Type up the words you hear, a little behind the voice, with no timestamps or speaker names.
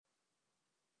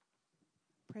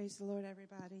Praise the Lord,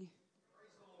 everybody.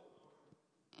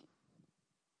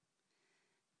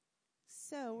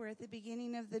 So we're at the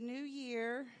beginning of the new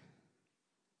year.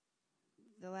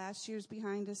 The last year's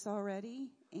behind us already.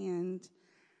 And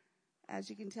as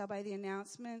you can tell by the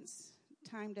announcements,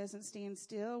 time doesn't stand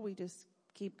still. We just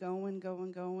keep going.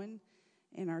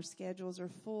 And our schedules are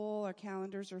full. Our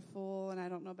calendars are full. And I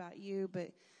don't know about you,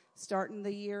 but starting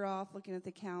the year off, looking at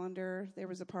the calendar, there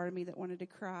was a part of me that wanted to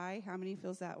cry. How many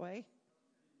feels that way?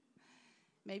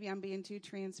 Maybe I'm being too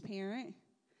transparent.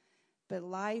 But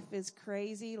life is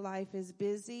crazy. Life is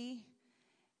busy.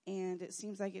 And it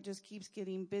seems like it just keeps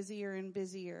getting busier and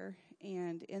busier.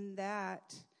 And in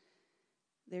that,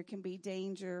 there can be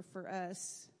danger for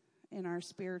us in our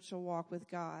spiritual walk with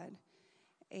God.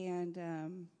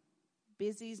 And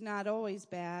busy's not always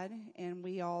bad, and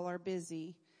we all are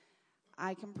busy.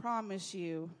 I can promise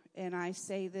you, and I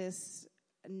say this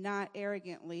not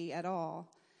arrogantly at all,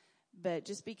 but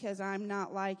just because I'm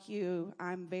not like you,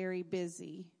 I'm very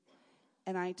busy.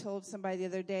 And I told somebody the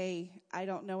other day, I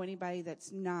don't know anybody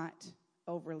that's not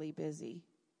overly busy.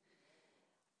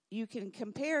 You can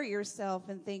compare yourself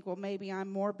and think, well, maybe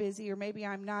I'm more busy or maybe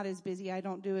I'm not as busy. I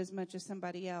don't do as much as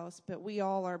somebody else, but we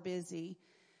all are busy.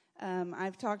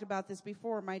 I've talked about this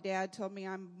before. My dad told me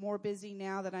I'm more busy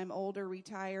now that I'm older,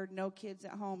 retired, no kids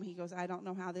at home. He goes, I don't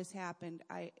know how this happened.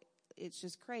 It's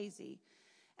just crazy.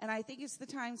 And I think it's the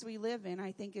times we live in.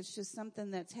 I think it's just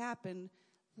something that's happened.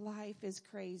 Life is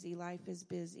crazy. Life is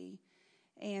busy.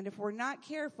 And if we're not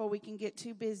careful, we can get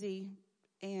too busy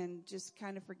and just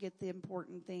kind of forget the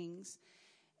important things.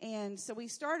 And so we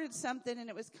started something,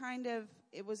 and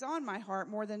it was on my heart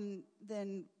more than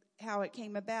how it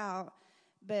came about.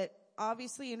 But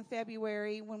obviously in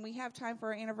February, when we have time for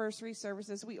our anniversary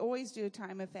services, we always do a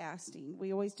time of fasting.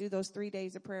 We always do those 3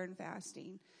 days of prayer and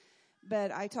fasting.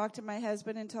 But I talked to my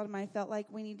husband and told him I felt like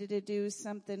we needed to do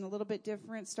something a little bit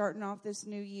different starting off this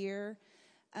new year,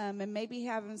 and maybe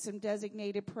having some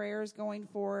designated prayers going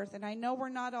forth. And I know we're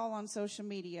not all on social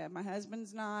media. My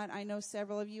husband's not. I know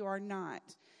several of you are not.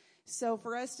 So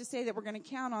for us to say that we're going to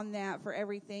count on that for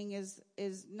everything is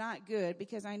not good,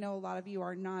 because I know a lot of you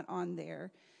are not on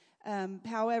there.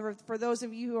 However, for those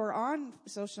of you who are on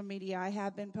social media, I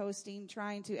have been posting,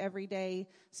 trying to every day,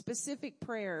 specific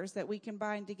prayers that we can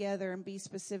bind together and be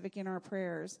specific in our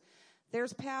prayers.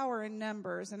 There's power in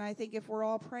numbers, and I think if we're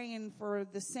all praying for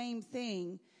the same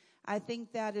thing, I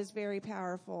think that is very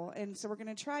powerful. And so we're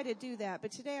going to try to do that.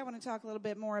 But today I want to talk a little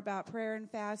bit more about prayer and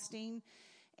fasting.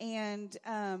 And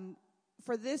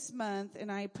for this month,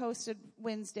 and I posted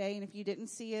Wednesday, and if you didn't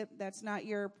see it, that's not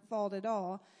your fault at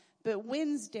all. But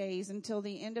Wednesdays until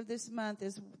the end of this month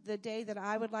is the day that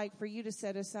I would like for you to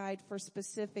set aside for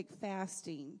specific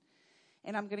fasting.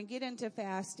 And I'm going to get into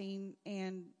fasting,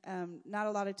 and not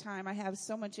a lot of time. I have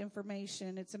so much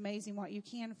information. It's amazing what you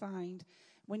can find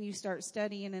when you start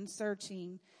studying and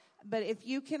searching. But if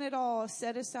you can at all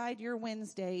set aside your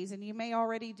Wednesdays, and you may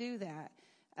already do that,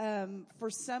 for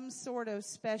some sort of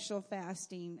special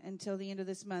fasting until the end of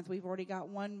this month. We've already got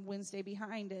one Wednesday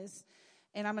behind us.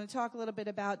 And I'm going to talk a little bit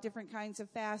about different kinds of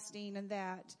fasting and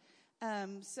that.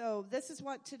 So this is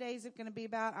what today's going to be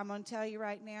about. I'm going to tell you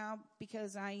right now,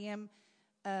 because I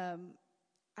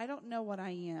don't know what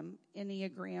I am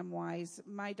Enneagram-wise.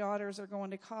 My daughters are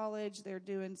going to college. They're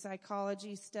doing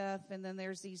psychology stuff. And then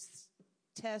there's these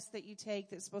tests that you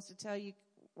take that's supposed to tell you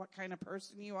what kind of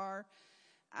person you are.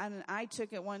 And I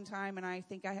took it one time, and I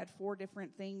think I had 4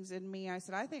 different things in me. I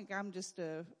said, I think I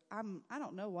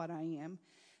don't know what I am.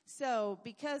 So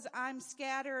because I'm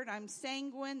scattered, I'm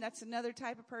sanguine, that's another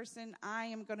type of person, I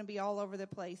am going to be all over the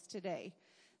place today.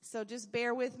 So just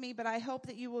bear with me, but I hope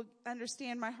that you will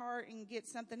understand my heart and get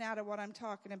something out of what I'm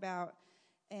talking about.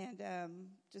 And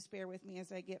just bear with me as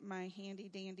I get my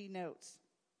handy-dandy notes.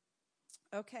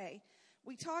 Okay,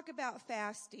 we talk about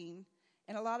fasting,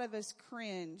 and a lot of us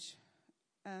cringe.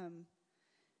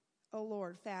 Oh,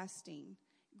 Lord, fasting.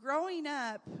 Growing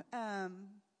up,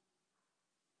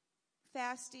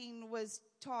 fasting was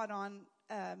taught on,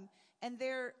 and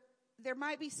there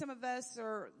might be some of us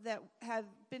that have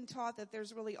been taught that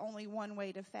there's really only one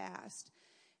way to fast.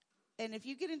 And if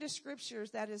you get into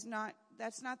scriptures, that's not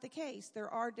the case. There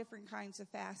are different kinds of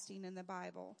fasting in the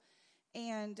Bible.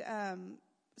 And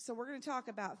so we're going to talk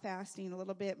about fasting a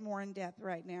little bit more in depth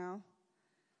right now.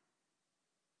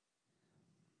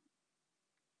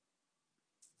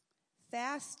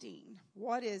 Fasting,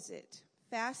 what is it?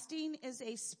 Fasting is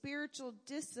a spiritual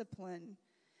discipline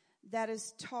that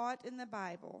is taught in the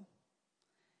Bible.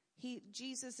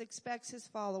 Jesus expects his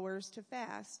followers to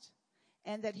fast,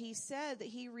 and that he said that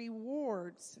he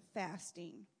rewards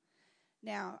fasting.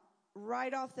 Now,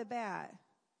 right off the bat,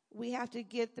 we have to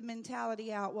get the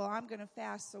mentality out, well, I'm going to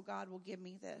fast so God will give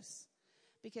me this.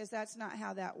 Because that's not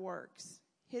how that works.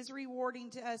 His rewarding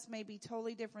to us may be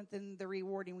totally different than the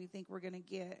rewarding we think we're going to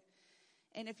get.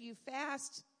 And if you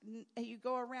fast, you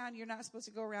go around, you're not supposed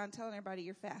to go around telling everybody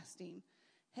you're fasting.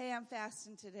 Hey, I'm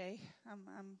fasting today.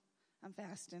 I'm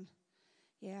fasting.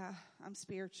 Yeah, I'm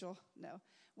spiritual. No,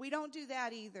 we don't do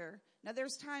that either. Now,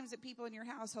 there's times that people in your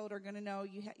household are going to know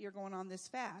you're going on this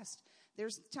fast.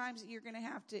 There's times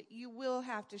that you will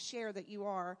have to share that you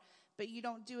are, but you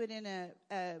don't do it in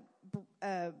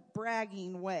a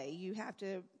bragging way. You have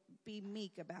to be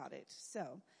meek about it.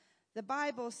 So, the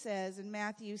Bible says in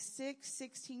Matthew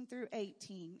 6:16 through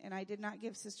 18, and I did not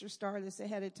give Sister Star this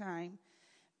ahead of time,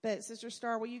 but Sister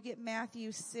Star, will you get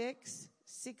Matthew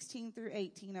 6:16 through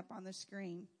 18 up on the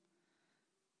screen?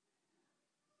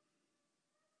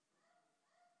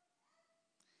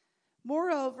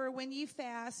 Moreover, when you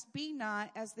fast, be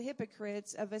not as the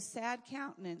hypocrites of a sad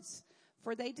countenance,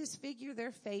 for they disfigure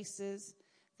their faces,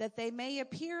 that they may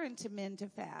appear unto men to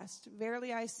fast.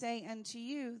 Verily I say unto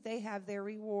you, they have their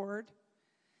reward.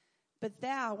 But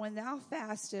thou, when thou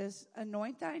fastest,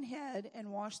 anoint thine head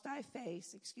and wash thy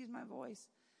face, excuse my voice,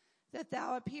 that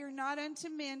thou appear not unto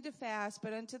men to fast,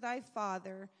 but unto thy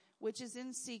Father, which is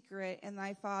in secret, and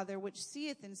thy Father, which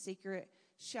seeth in secret,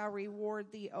 shall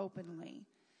reward thee openly.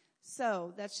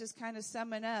 So that's just kind of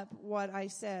summing up what I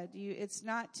said. It's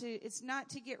not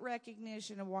to get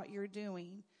recognition of what you're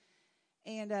doing.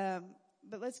 And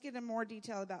but let's get in more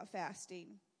detail about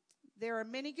fasting. There are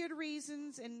many good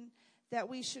reasons that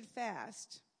we should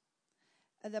fast.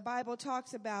 The Bible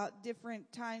talks about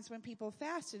different times when people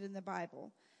fasted in the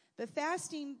Bible. But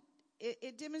fasting,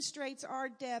 it demonstrates our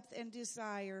depth and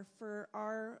desire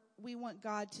we want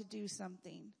God to do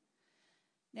something.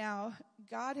 Now,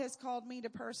 God has called me to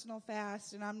personal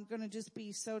fast, and I'm going to just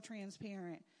be so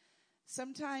transparent.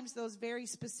 Sometimes those very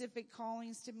specific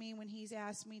callings to me when he's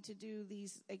asked me to do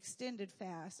these extended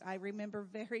fasts, I remember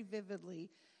very vividly.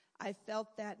 I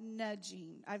felt that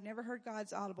nudging. I've never heard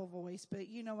God's audible voice, but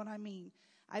you know what I mean.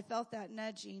 I felt that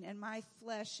nudging, and my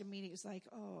flesh immediately was like,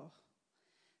 oh.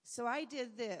 So I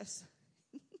did this.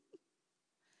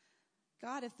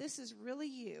 God, if this is really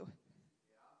you,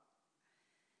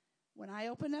 when I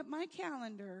open up my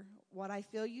calendar, what I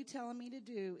feel you telling me to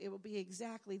do, it will be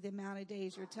exactly the amount of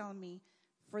days you're telling me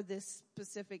for this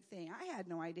specific thing. I had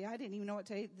no idea. I didn't even know what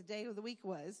the day of the week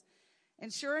was.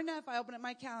 And sure enough, I opened up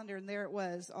my calendar, and there it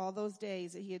was, all those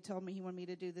days that he had told me he wanted me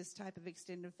to do this type of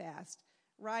extended fast.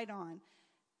 Right on.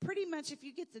 Pretty much if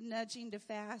you get the nudging to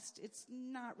fast, it's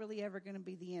not really ever going to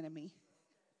be the enemy.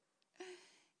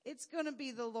 It's going to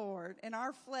be the Lord. And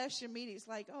our flesh immediately is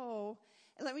like, oh.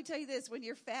 And let me tell you this, when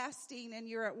you're fasting and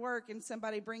you're at work and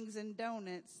somebody brings in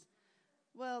donuts,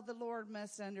 well, the Lord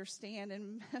must understand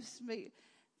and must be.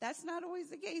 That's not always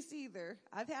the case either.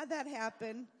 I've had that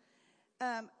happen.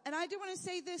 And I do want to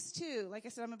say this too. Like I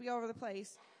said, I'm going to be all over the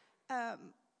place.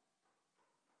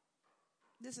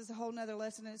 This is a whole nother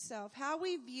lesson in itself. How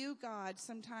we view God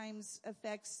sometimes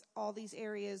affects all these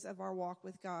areas of our walk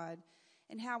with God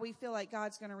and how we feel like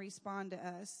God's going to respond to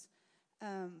us.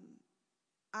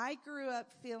 I grew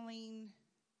up feeling,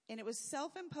 and it was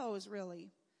self-imposed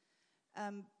really,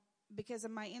 because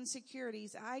of my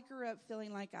insecurities. I grew up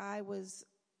feeling like I was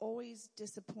always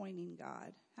disappointing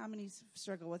God. How many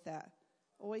struggle with that?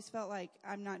 Always felt like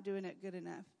I'm not doing it good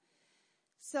enough.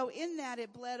 So in that,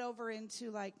 it bled over into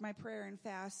like my prayer and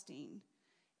fasting.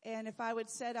 And if I would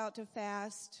set out to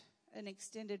fast, an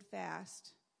extended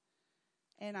fast,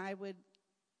 and I would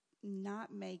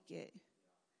not make it,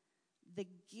 the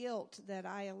guilt that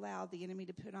I allowed the enemy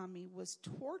to put on me was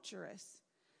torturous.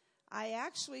 I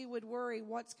actually would worry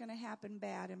what's going to happen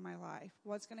bad in my life,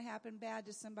 what's going to happen bad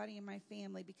to somebody in my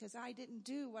family because I didn't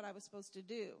do what I was supposed to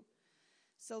do.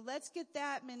 So let's get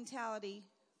that mentality,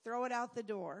 throw it out the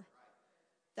door.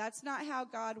 That's not how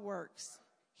God works.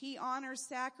 He honors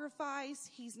sacrifice.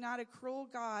 He's not a cruel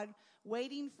God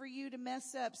waiting for you to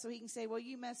mess up so he can say, well,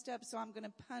 you messed up, so I'm going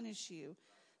to punish you.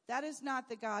 That is not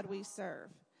the God we serve.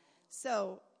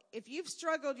 So if you've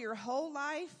struggled your whole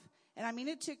life, and I mean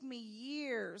it took me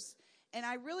years, and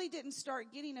I really didn't start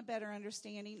getting a better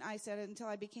understanding, I said it until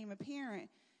I became a parent,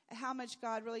 how much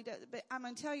God really does. But I'm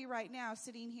going to tell you right now,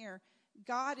 sitting here,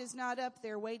 God is not up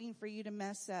there waiting for you to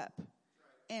mess up,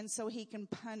 and so he can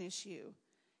punish you.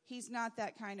 He's not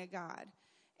that kind of God.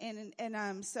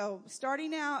 And so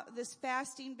starting out this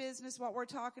fasting business, what we're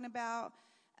talking about,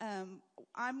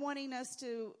 I'm wanting us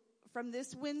to, from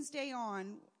this Wednesday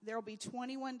on, there will be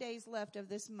 21 days left of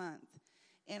this month.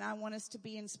 And I want us to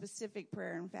be in specific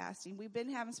prayer and fasting. We've been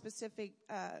having specific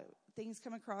things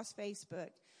come across Facebook.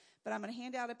 But I'm going to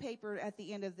hand out a paper at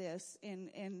the end of this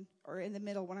or in the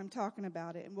middle when I'm talking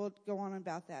about it. And we'll go on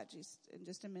about that in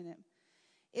just a minute.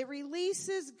 It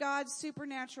releases God's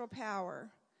supernatural power.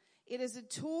 It is a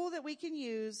tool that we can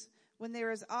use when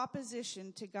there is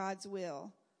opposition to God's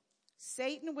will.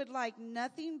 Satan would like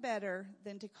nothing better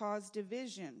than to cause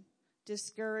division,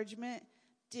 discouragement,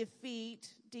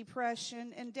 defeat,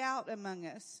 depression, and doubt among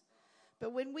us.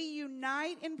 But when we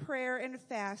unite in prayer and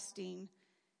fasting,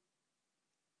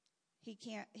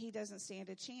 he doesn't stand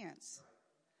a chance.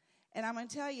 And I'm going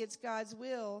to tell you, it's God's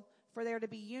will for there to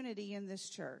be unity in this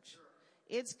church.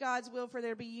 It's God's will for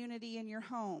there to be unity in your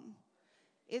home.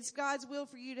 It's God's will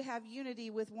for you to have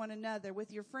unity with one another,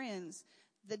 with your friends.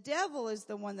 The devil is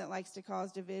the one that likes to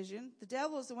cause division. The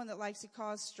devil is the one that likes to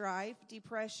cause strife,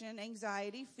 depression,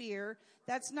 anxiety, fear.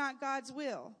 That's not God's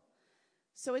will.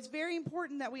 So it's very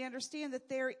important that we understand that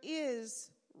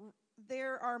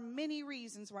there are many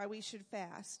reasons why we should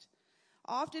fast.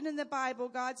 Often in the Bible,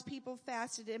 God's people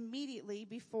fasted immediately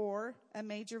before a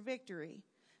major victory,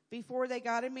 before they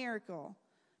got a miracle,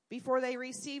 before they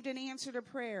received an answer to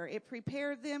prayer. It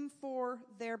prepared them for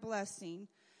their blessing.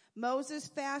 Moses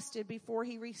fasted before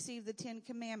he received the 10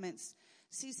 Commandments.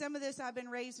 See, some of this, I've been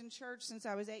raised in church since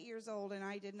I was 8 years old, and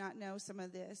I did not know some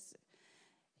of this.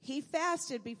 He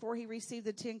fasted before he received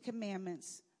the 10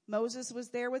 Commandments. Moses was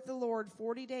there with the Lord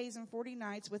 40 days and 40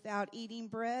 nights without eating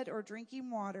bread or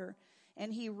drinking water.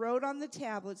 And he wrote on the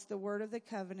tablets the word of the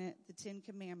covenant, the 10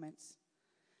 Commandments.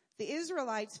 The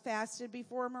Israelites fasted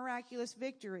before a miraculous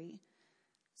victory.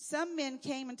 Some men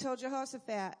came and told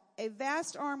Jehoshaphat, "A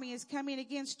vast army is coming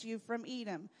against you from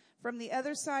Edom, from the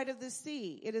other side of the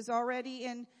sea. It is already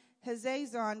in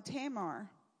Hazazon Tamar."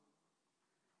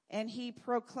 And he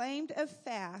proclaimed a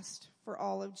fast for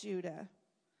all of Judah.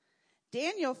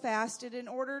 Daniel fasted in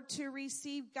order to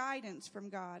receive guidance from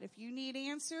God. If you need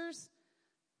answers,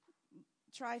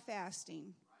 try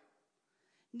fasting.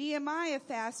 Nehemiah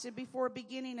fasted before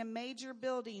beginning a major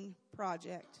building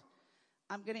project.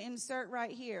 I'm going to insert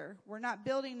right here. We're not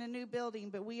building a new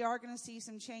building, but we are going to see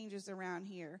some changes around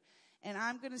here. And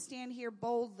I'm going to stand here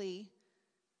boldly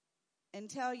and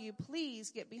tell you,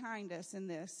 please get behind us in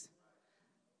this.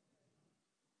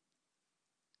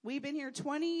 We've been here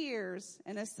 20 years,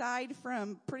 and aside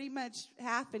from pretty much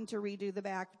having to redo the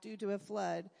back due to a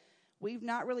flood, we've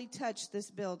not really touched this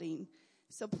building.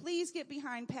 So please get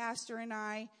behind Pastor and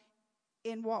I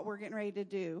in what we're getting ready to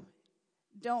do.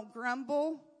 Don't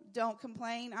grumble. Don't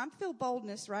complain. I feel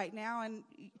boldness right now, and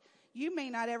you may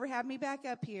not ever have me back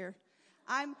up here.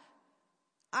 I'm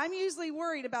usually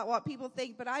worried about what people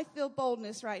think, but I feel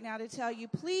boldness right now to tell you,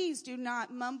 please do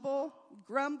not mumble,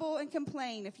 grumble, and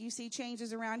complain if you see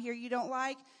changes around here you don't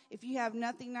like. If you have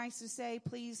nothing nice to say,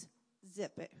 please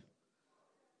zip it.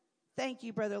 Thank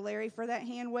you, Brother Larry, for that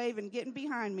hand wave and getting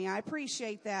behind me. I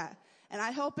appreciate that. And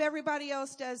I hope everybody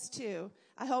else does too.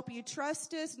 I hope you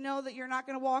trust us, know that you're not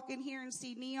going to walk in here and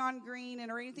see neon green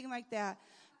or anything like that.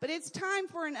 But it's time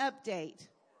for an update.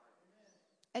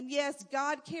 And yes,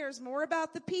 God cares more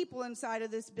about the people inside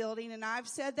of this building, and I've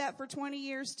said that for 20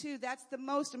 years too. That's the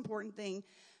most important thing.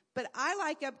 But I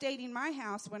like updating my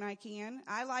house when I can.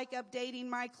 I like updating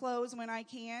my clothes when I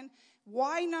can.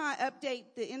 Why not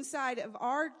update the inside of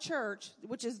our church,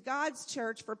 which is God's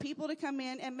church, for people to come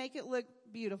in and make it look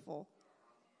beautiful?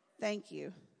 Thank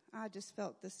you. I just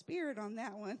felt the spirit on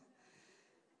that one.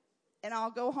 And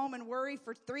I'll go home and worry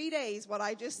for 3 days what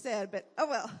I just said, but oh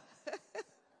well.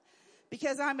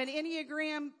 Because I'm an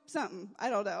Enneagram something. I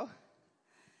don't know.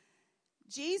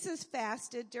 Jesus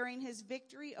fasted during his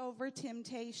victory over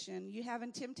temptation. You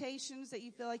having temptations that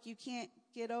you feel like you can't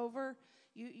get over?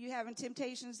 You having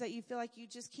temptations that you feel like you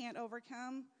just can't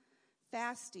overcome?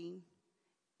 Fasting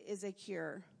is a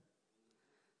cure.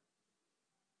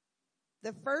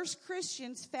 The first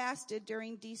Christians fasted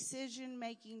during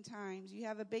decision-making times. You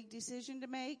have a big decision to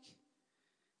make,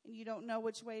 and you don't know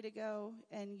which way to go,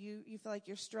 and you feel like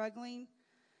you're struggling.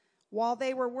 While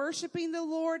they were worshiping the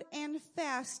Lord and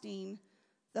fasting,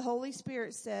 the Holy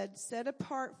Spirit said, "Set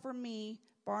apart for me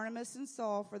Barnabas and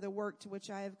Saul for the work to which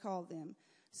I have called them."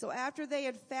 So after they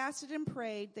had fasted and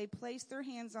prayed, they placed their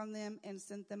hands on them and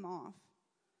sent them off.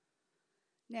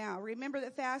 Now, remember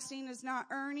that fasting is not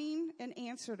earning an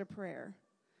answer to prayer.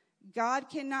 God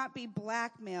cannot be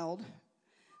blackmailed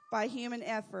by human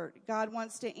effort. God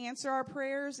wants to answer our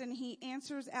prayers, and he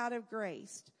answers out of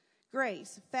grace.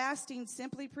 Fasting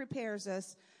simply prepares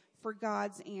us for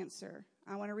God's answer.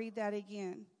 I want to read that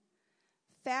again.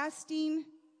 Fasting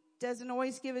doesn't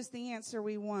always give us the answer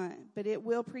we want, but it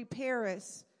will prepare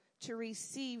us to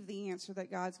receive the answer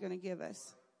that God's going to give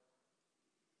us.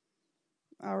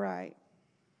 All right.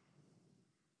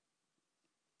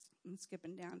 I'm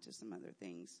skipping down to some other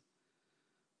things.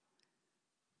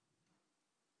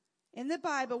 In the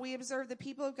Bible, we observe the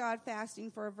people of God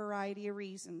fasting for a variety of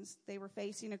reasons. They were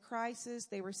facing a crisis.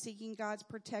 They were seeking God's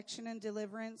protection and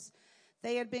deliverance.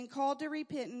 They had been called to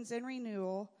repentance and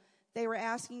renewal. They were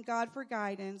asking God for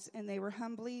guidance, and they were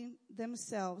humbling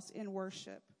themselves in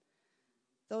worship.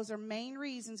 Those are main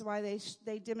reasons why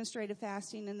they demonstrated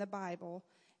fasting in the Bible.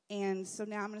 And so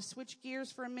now I'm going to switch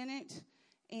gears for a minute.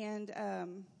 And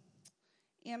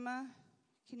Emma,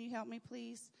 can you help me,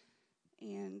 please?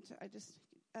 And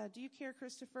do you care,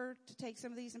 Christopher, to take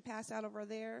some of these and pass out over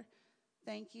there?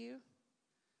 Thank you.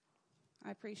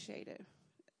 I appreciate it.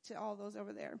 To all those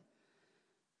over there.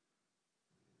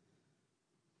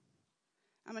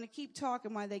 I'm going to keep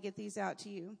talking while they get these out to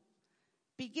you.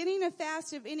 Beginning a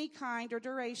fast of any kind or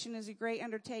duration is a great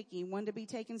undertaking, one to be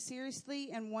taken seriously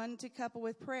and one to couple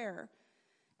with prayer.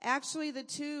 Actually, the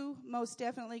two most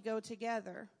definitely go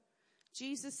together.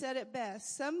 Jesus said it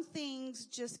best, some things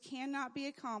just cannot be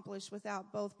accomplished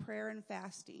without both prayer and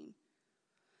fasting.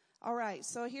 All right,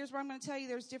 so here's what I'm going to tell you.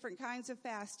 There's different kinds of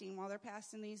fasting while they're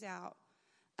passing these out.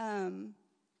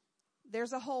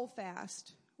 There's a whole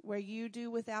fast where you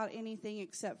do without anything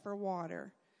except for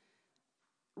water.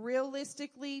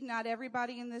 Realistically, not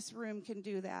everybody in this room can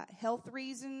do that. Health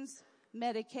reasons,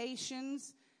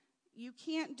 medications, you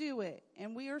can't do it.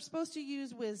 And we are supposed to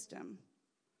use wisdom.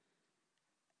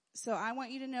 So I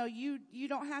want you to know you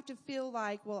don't have to feel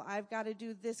like, well, I've got to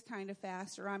do this kind of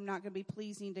fast or I'm not going to be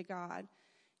pleasing to God.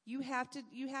 You have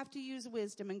to use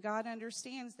wisdom, and God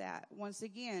understands that. Once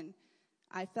again,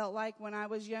 I felt like when I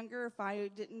was younger, if I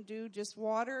didn't do just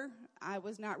water, I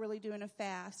was not really doing a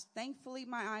fast. Thankfully,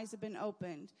 my eyes have been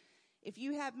opened. If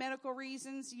you have medical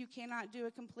reasons you cannot do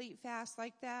a complete fast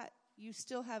like that, you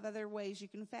still have other ways you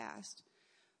can fast.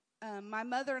 My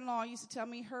mother-in-law used to tell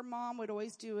me her mom would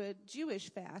always do a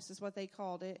Jewish fast, is what they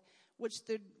called it, which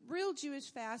the real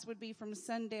Jewish fast would be from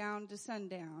sundown to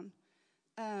sundown,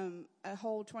 a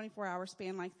whole 24-hour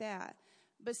span like that.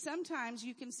 But sometimes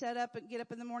you can set up and get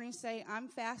up in the morning and say, I'm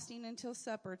fasting until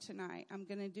supper tonight. I'm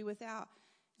going to do without.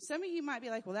 Some of you might be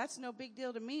like, well, that's no big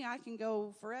deal to me. I can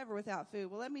go forever without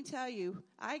food. Well, let me tell you,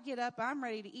 I get up, I'm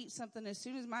ready to eat something as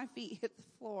soon as my feet hit the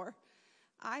floor.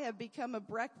 I have become a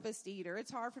breakfast eater.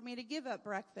 It's hard for me to give up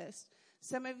breakfast.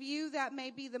 Some of you, that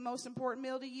may be the most important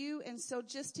meal to you. And so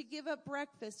just to give up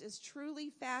breakfast is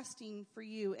truly fasting for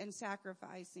you and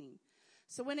sacrificing.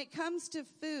 So when it comes to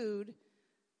food,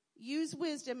 use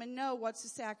wisdom and know what's a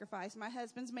sacrifice. My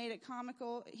husband's made it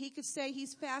comical. He could say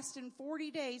he's fasting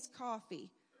 40 days coffee.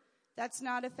 That's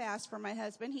not a fast for my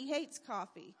husband. He hates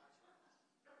coffee.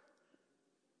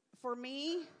 For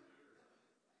me,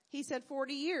 he said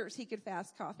 40 years he could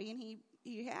fast coffee, and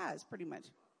he has pretty much.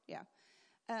 Yeah.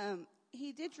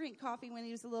 He did drink coffee when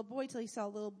he was a little boy till he saw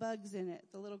little bugs in it.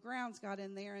 The little grounds got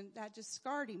in there, and that just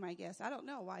scarred him, I guess. I don't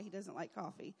know why he doesn't like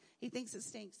coffee. He thinks it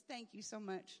stinks. Thank you so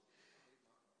much.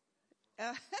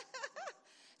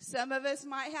 Some of us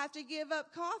might have to give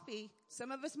up coffee.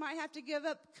 Some of us might have to give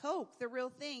up Coke, the real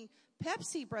thing.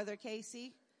 Pepsi, Brother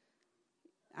Casey.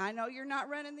 I know you're not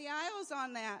running the aisles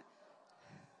on that.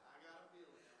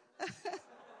 I got a feeling.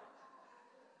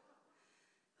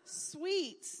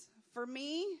 Sweets. For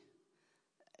me,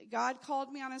 God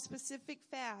called me on a specific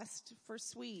fast for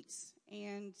sweets.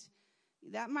 And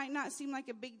that might not seem like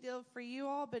a big deal for you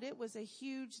all, but it was a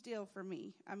huge deal for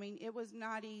me. I mean, it was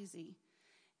not easy.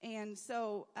 And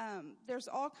so there's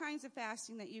all kinds of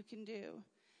fasting that you can do.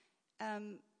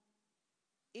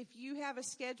 If you have a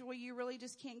schedule where you really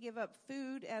just can't give up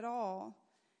food at all,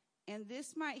 and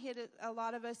this might hit a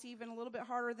lot of us even a little bit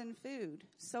harder than food,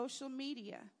 social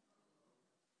media.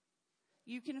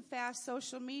 You can fast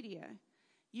social media.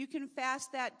 You can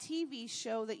fast that TV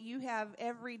show that you have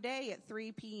every day at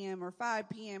 3 p.m. or 5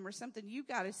 p.m. or something. You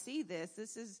got to see this.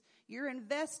 You're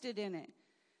invested in it.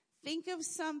 Think of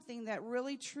something that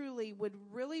really, truly would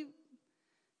really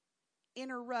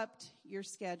interrupt your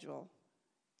schedule.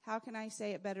 How can I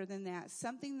say it better than that?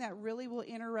 Something that really will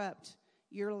interrupt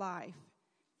your life.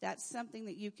 That's something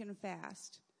that you can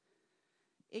fast.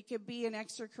 It could be an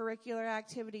extracurricular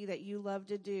activity that you love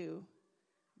to do.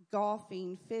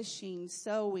 Golfing, fishing,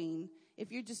 sewing.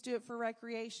 If you just do it for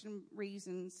recreation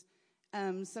reasons,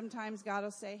 sometimes God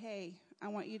will say, hey, I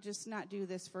want you to just not do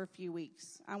this for a few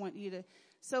weeks. I want you to.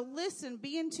 So listen,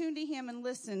 be in tune to him and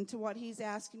listen to what he's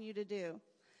asking you to do.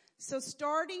 So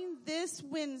starting this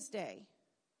Wednesday,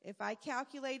 if I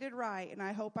calculated right, and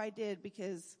I hope I did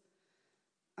because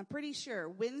I'm pretty sure,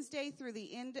 Wednesday through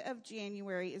the end of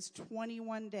January is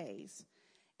 21 days.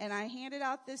 And I handed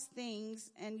out these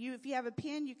things, and if you have a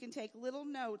pen, you can take little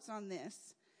notes on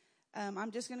this.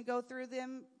 I'm just going to go through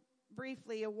them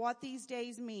briefly of what these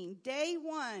days mean. Day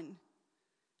 1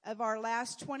 of our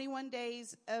last 21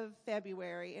 days of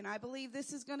February. And I believe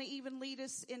this is going to even lead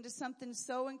us into something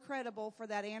so incredible for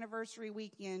that anniversary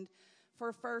weekend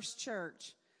for First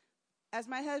Church. As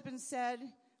my husband said,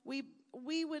 we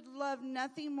would love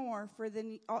nothing more for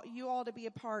you all to be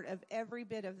a part of every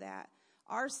bit of that.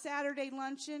 Our Saturday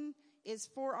luncheon is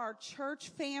for our church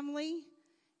family,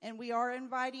 and we are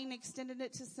extending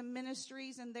it to some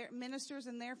ministries and their ministers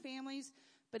and their families.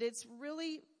 But it's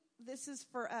really, this is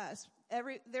for us.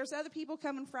 There's other people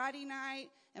coming Friday night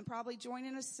and probably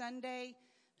joining us Sunday.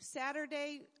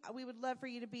 Saturday, we would love for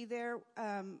you to be there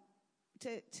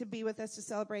to be with us to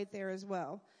celebrate there as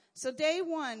well. So day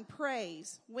 1,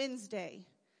 praise, Wednesday.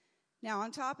 Now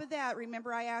on top of that,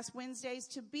 remember I asked Wednesdays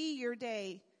to be your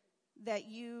day that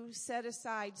you set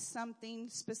aside something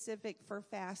specific for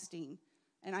fasting.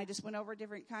 And I just went over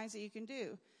different kinds that you can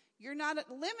do. You're not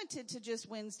limited to just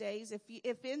Wednesdays.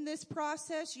 If in this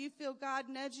process you feel God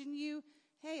nudging you,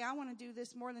 hey, I want to do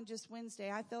this more than just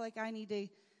Wednesday. I feel like I need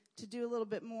to do a little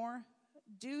bit more.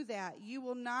 Do that. You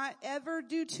will not ever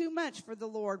do too much for the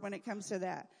Lord when it comes to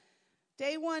that.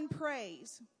 Day 1,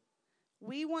 praise.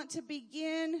 We want to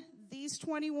begin these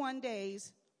 21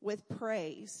 days with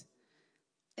praise.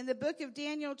 In the book of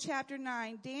Daniel, chapter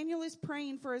 9, Daniel is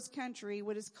praying for his country,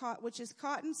 which is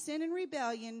caught in sin and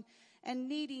rebellion and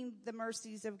needing the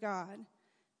mercies of God.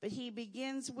 But he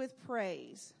begins with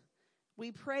praise.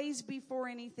 We praise before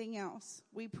anything else.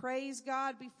 We praise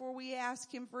God before we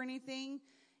ask him for anything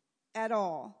at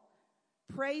all.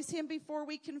 Praise him before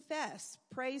we confess.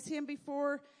 Praise him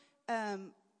before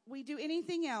we do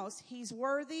anything else. He's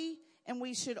worthy, and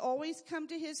we should always come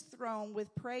to his throne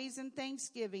with praise and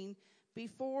thanksgiving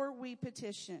before we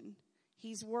petition.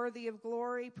 He's worthy of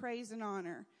glory, praise, and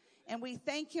honor. And we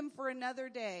thank him for another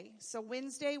day. So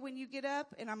Wednesday when you get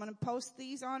up, and I'm going to post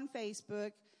these on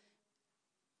Facebook,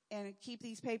 and keep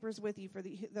these papers with you for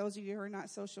those of you who are not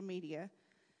social media.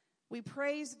 We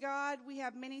praise God. We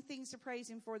have many things to praise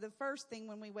him for. The first thing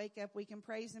when we wake up, we can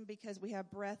praise him because we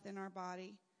have breath in our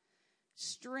body.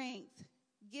 Strength.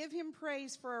 Give him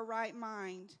praise for a right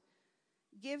mind.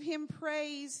 Give him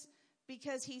praise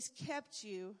because he's kept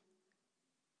you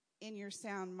in your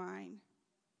sound mind.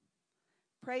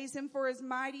 Praise him for his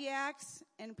mighty acts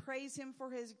and praise him for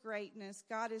his greatness.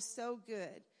 God is so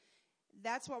good.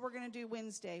 That's what we're going to do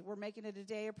Wednesday. We're making it a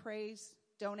day of praise.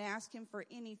 Don't ask him for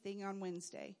anything on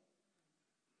Wednesday.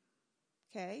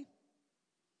 Okay?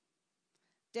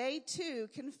 Day 2,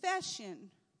 confession.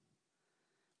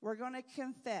 We're going to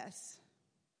confess.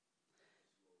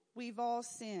 We've all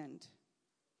sinned.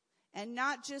 And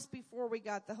not just before we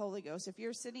got the Holy Ghost. If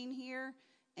you're sitting here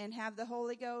and have the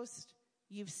Holy Ghost,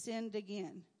 you've sinned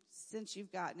again since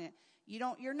you've gotten it.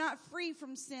 You're not free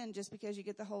from sin just because you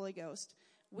get the Holy Ghost.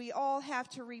 We all have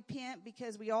to repent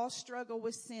because we all struggle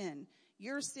with sin.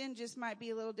 Your sin just might be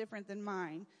a little different than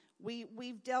mine.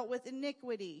 We've dealt with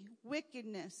iniquity,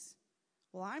 wickedness.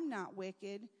 Well, I'm not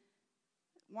wicked.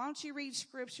 Why don't you read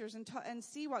scriptures and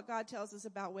see what God tells us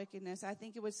about wickedness? I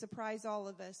think it would surprise all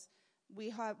of us. We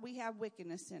have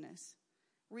wickedness in us.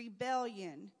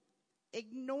 Rebellion,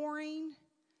 ignoring.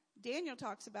 Daniel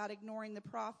talks about ignoring the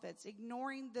prophets,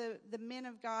 ignoring the men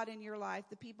of God in your life,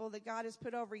 the people that God has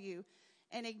put over you,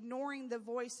 and ignoring the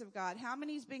voice of God. How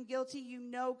many's been guilty? You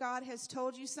know God has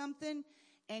told you something,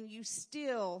 and you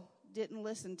still didn't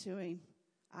listen to him.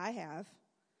 I have.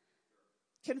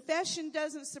 Confession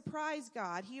doesn't surprise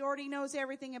God. He already knows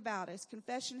everything about us.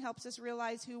 Confession helps us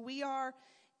realize who we are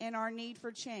and our need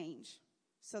for change.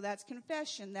 So that's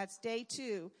confession. That's day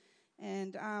 2.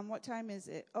 And what time is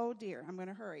it? Oh, dear. I'm going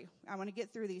to hurry. I want to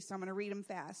get through these, so I'm going to read them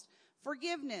fast.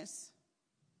 Forgiveness.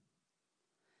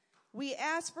 We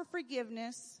ask for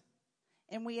forgiveness,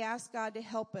 and we ask God to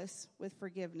help us with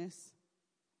forgiveness.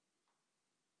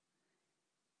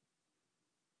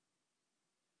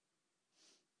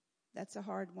 That's a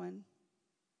hard one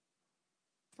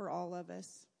for all of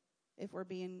us, if we're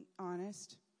being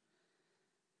honest.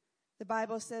 The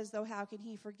Bible says, though, how can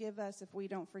he forgive us if we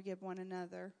don't forgive one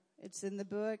another? It's in the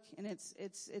book, and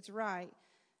it's right.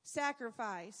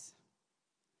 Sacrifice.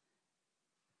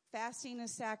 Fasting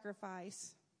is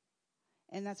sacrifice.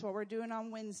 And that's what we're doing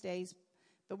on Wednesdays.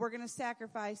 But we're going to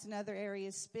sacrifice in other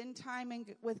areas. Spend time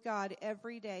with God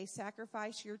every day.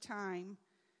 Sacrifice your time.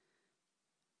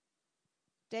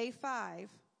 Day 5.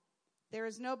 There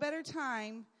is no better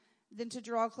time than to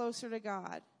draw closer to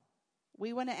God.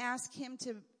 We want to ask him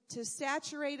to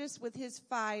saturate us with his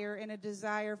fire and a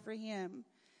desire for him.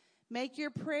 Make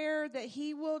your prayer that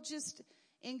he will just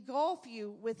engulf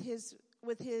you with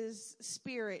his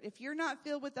spirit. If you're not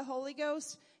filled with the Holy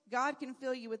Ghost, God can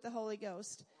fill you with the Holy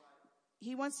Ghost.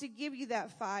 He wants to give you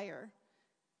that fire.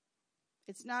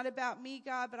 It's not about me,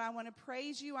 God, but I want to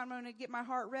praise you. I'm going to get my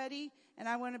heart ready, and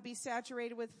I want to be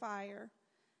saturated with fire.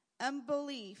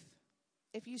 Unbelief.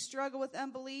 If you struggle with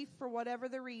unbelief for whatever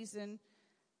the reason,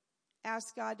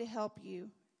 ask God to help you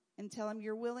and tell him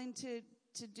you're willing to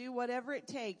do whatever it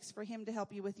takes for him to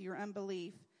help you with your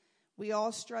unbelief. We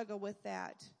all struggle with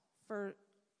that for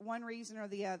one reason or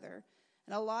the other.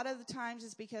 And a lot of the times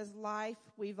it's because life,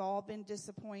 we've all been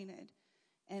disappointed.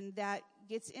 And that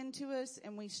gets into us,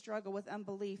 and we struggle with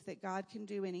unbelief that God can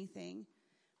do anything.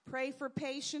 Pray for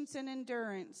patience and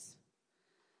endurance.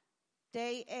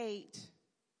 Day 8.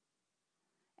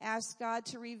 Ask God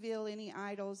to reveal any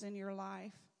idols in your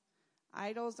life.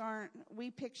 Idols aren't,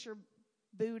 we picture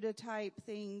Buddha type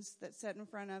things that sit in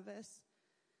front of us.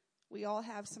 We all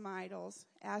have some idols.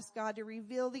 Ask God to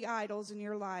reveal the idols in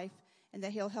your life and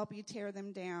that he'll help you tear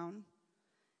them down.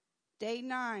 Day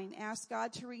 9, ask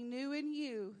God to renew in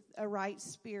you a right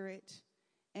spirit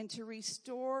and to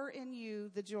restore in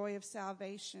you the joy of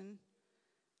salvation.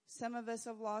 Some of us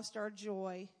have lost our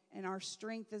joy and our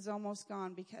strength is almost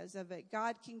gone because of it.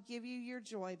 God can give you your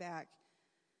joy back.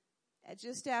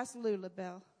 Just ask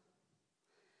Lulabelle.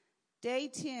 Day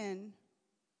 10,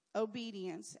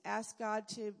 obedience. Ask God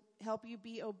to help you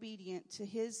be obedient to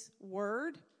his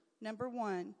word. Number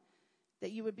 1,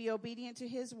 that you would be obedient to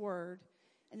his word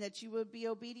and that you would be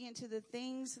obedient to the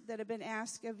things that have been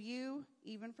asked of you,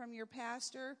 even from your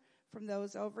pastor, from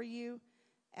those over you.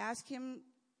 Ask him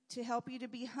to help you to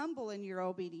be humble in your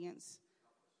obedience.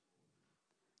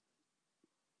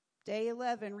 Day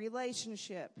 11,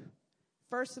 relationship.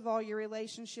 First of all, your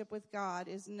relationship with God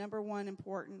is number 1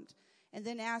 important. And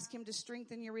then ask him to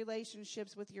strengthen your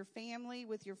relationships with your family,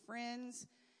 with your friends.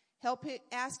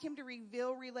 Ask him to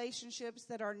reveal relationships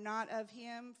that are not of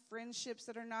him, friendships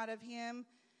that are not of him.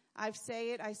 I've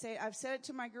said it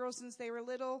to my girls since they were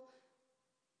little.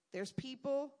 There's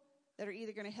people that are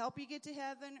either going to help you get to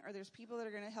heaven or there's people that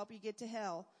are going to help you get to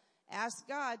hell. Ask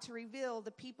God to reveal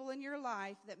the people in your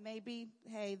life that maybe,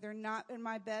 hey, they're not in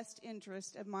my best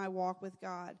interest of my walk with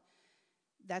God.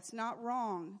 That's not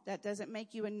wrong. That doesn't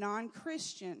make you a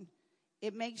non-Christian.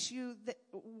 It makes you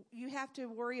have to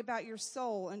worry about your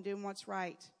soul and doing what's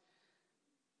right.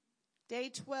 Day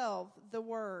 12, the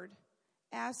Word.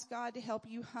 Ask God to help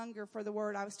you hunger for the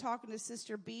Word. I was talking to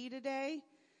Sister B today,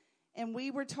 and we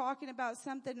were talking about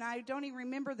something, and I don't even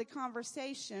remember the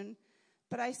conversation,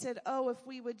 but I said, if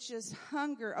we would just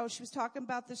hunger. She was talking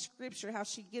about the scripture, how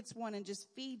she gets one and just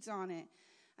feeds on it.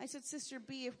 I said, Sister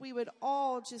B, if we would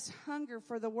all just hunger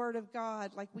for the Word of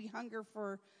God like we hunger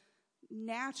for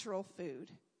natural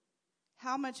food,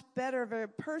 how much better of a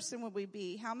person would we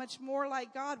be? How much more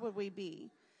like God would we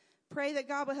be? Pray that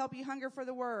God will help you hunger for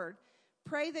the Word.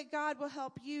 Pray that God will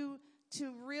help you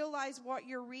to realize what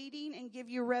you're reading and give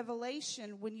you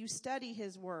revelation when you study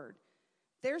his Word.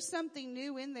 There's something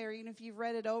new in there, even if you've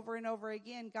read it over and over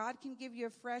again. God can give you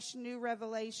a fresh new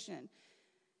revelation.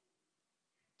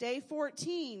 Day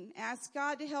 14, ask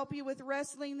God to help you with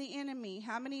wrestling the enemy.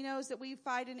 How many knows that we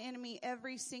fight an enemy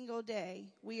every single day?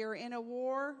 We are in a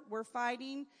war. We're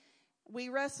fighting. We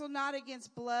wrestle not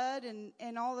against blood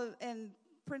and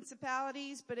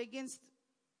principalities, but against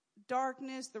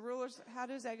darkness, the rulers. How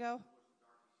does that go?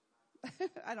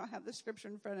 I don't have the scripture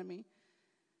in front of me.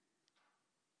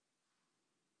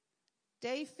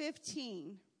 Day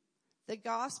 15, the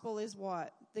gospel is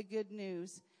what? The good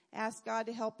news. Ask God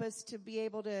to help us to be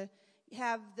able to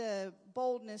have the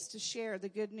boldness to share the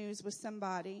good news with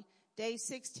somebody. Day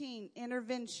 16,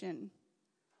 intervention.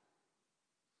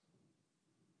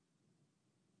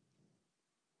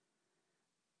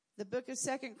 The book of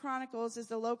 2 Chronicles is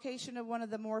the location of one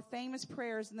of the more famous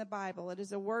prayers in the Bible. It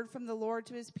is a word from the Lord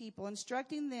to his people,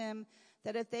 instructing them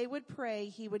that if they would pray,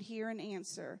 he would hear and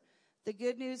answer. The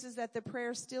good news is that the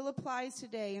prayer still applies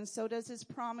today, and so does his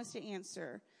promise to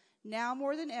answer. Now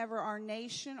more than ever, our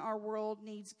nation, our world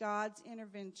needs God's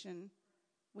intervention.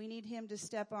 We need him to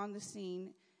step on the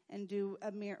scene and do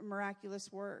a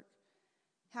miraculous work.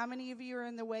 How many of you are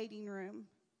in the waiting room?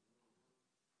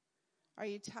 Are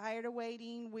you tired of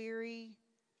waiting, weary,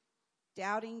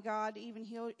 doubting God even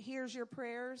hears your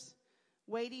prayers?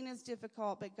 Waiting is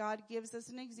difficult, but God gives us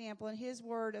an example in his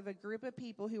word of a group of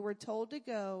people who were told to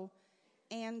go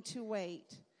and to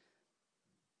wait.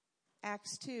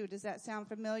 Acts 2, does that sound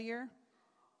familiar?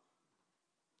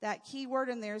 That key word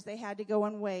in there is they had to go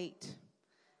and wait.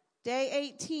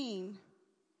 Day 18,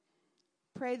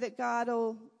 pray that God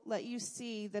will let you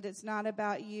see that it's not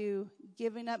about you,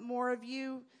 giving up more of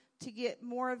you to get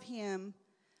more of him.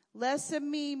 Less of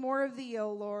me, more of thee,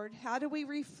 O Lord. How do we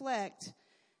reflect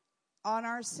on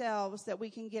ourselves that we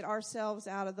can get ourselves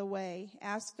out of the way.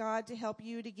 Ask God to help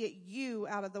you to get you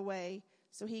out of the way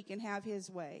so he can have his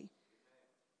way.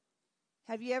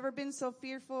 Have you ever been so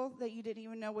fearful that you didn't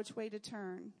even know which way to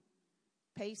turn?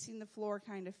 Pacing the floor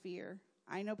kind of fear.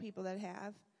 I know people that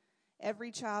have.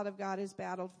 Every child of God has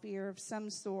battled fear of some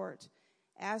sort.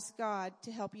 Ask God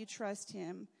to help you trust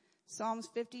him. Psalms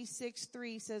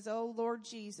 56:3 says, "Oh Lord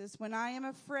Jesus, when I am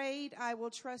afraid, I will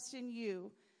trust in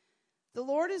you. The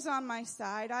Lord is on my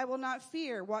side. I will not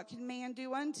fear. What can man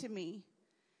do unto me?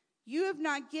 You have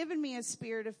not given me a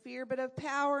spirit of fear, but of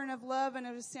power and of love and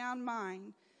of a sound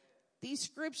mind." These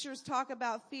scriptures talk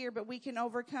about fear, but we can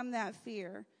overcome that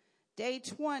fear. Day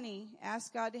 20,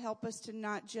 ask God to help us to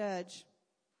not judge.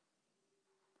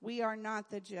 We are not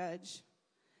the judge.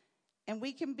 And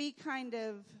we can be kind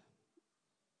of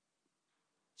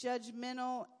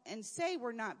judgmental and say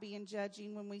we're not being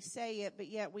judging when we say it, but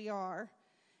yet we are.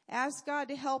 Ask God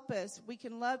to help us. We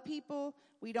can love people.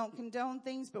 We don't condone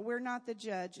things, but we're not the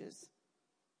judges.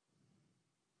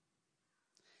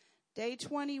 Day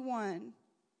 21.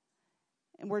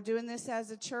 And we're doing this as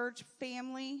a church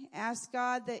family. Ask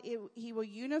God that he will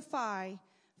unify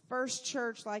First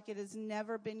Church like it has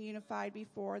never been unified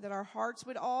before, that our hearts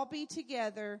would all be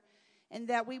together and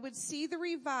that we would see the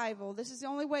revival. This is the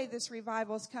only way this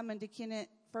revival is coming to Kennett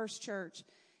First Church,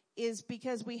 is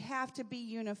because we have to be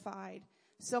unified.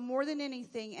 So more than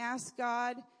anything, ask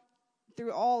God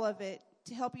through all of it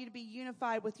to help you to be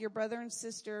unified with your brother and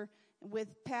sister,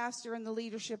 with pastor and the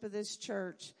leadership of this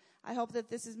church. I hope that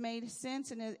this has made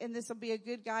sense and this will be a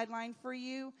good guideline for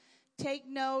you. Take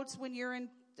notes when you're in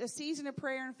a season of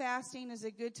prayer and fasting. Is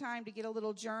a good time to get a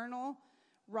little journal.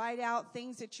 Write out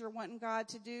things that you're wanting God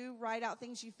to do. Write out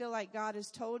things you feel like God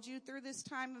has told you through this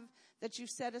time that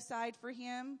you've set aside for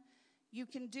him. You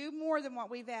can do more than what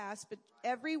we've asked, but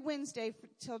every Wednesday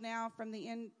till now, from the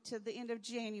end to the end of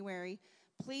January,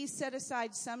 please set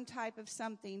aside some type of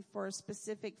something for a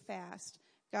specific fast.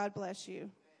 God bless you.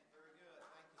 Very good.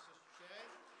 Thank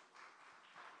you, Sister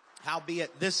Shay.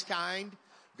 Howbeit this kind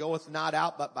goeth not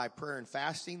out but by prayer and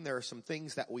fasting. There are some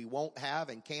things that we won't have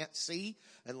and can't see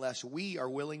unless we are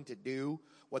willing to do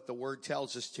what the Word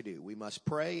tells us to do. We must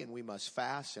pray and we must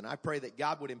fast. And I pray that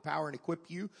God would empower and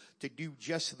equip you to do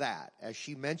just that. As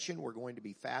she mentioned, we're going to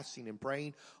be fasting and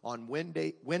praying on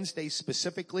Wednesday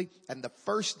specifically. And the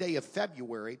first day of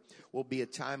February will be a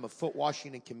time of foot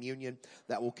washing and communion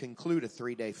that will conclude a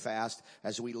 3-day fast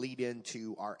as we lead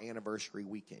into our anniversary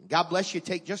weekend. God bless you.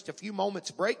 Take just a few moments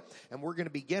break, and we're going to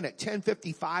begin at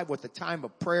 10:55 with a time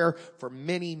of prayer for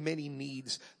many, many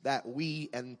needs that we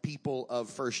and people of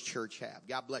First Church have.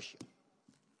 God bless you.